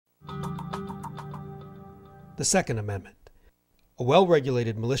the Second Amendment. A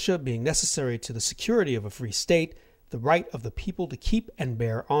well-regulated militia being necessary to the security of a free state, the right of the people to keep and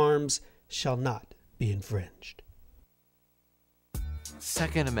bear arms shall not be infringed.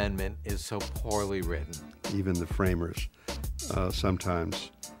 Second Amendment is so poorly written. Even the framers sometimes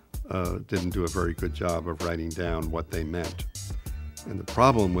didn't do a very good job of writing down what they meant. And the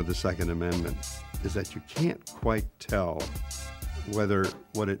problem with the Second Amendment is that you can't quite tell whether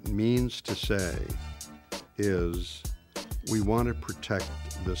what it means to say is we want to protect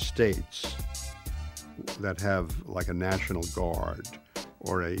the states that have like a National Guard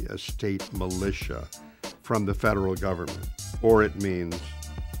or a state militia from the federal government, or it means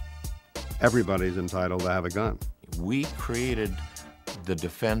everybody's entitled to have a gun. We created the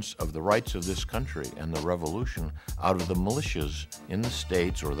defense of the rights of this country and the revolution out of the militias in the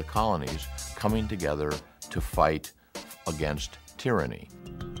states or the colonies coming together to fight against tyranny.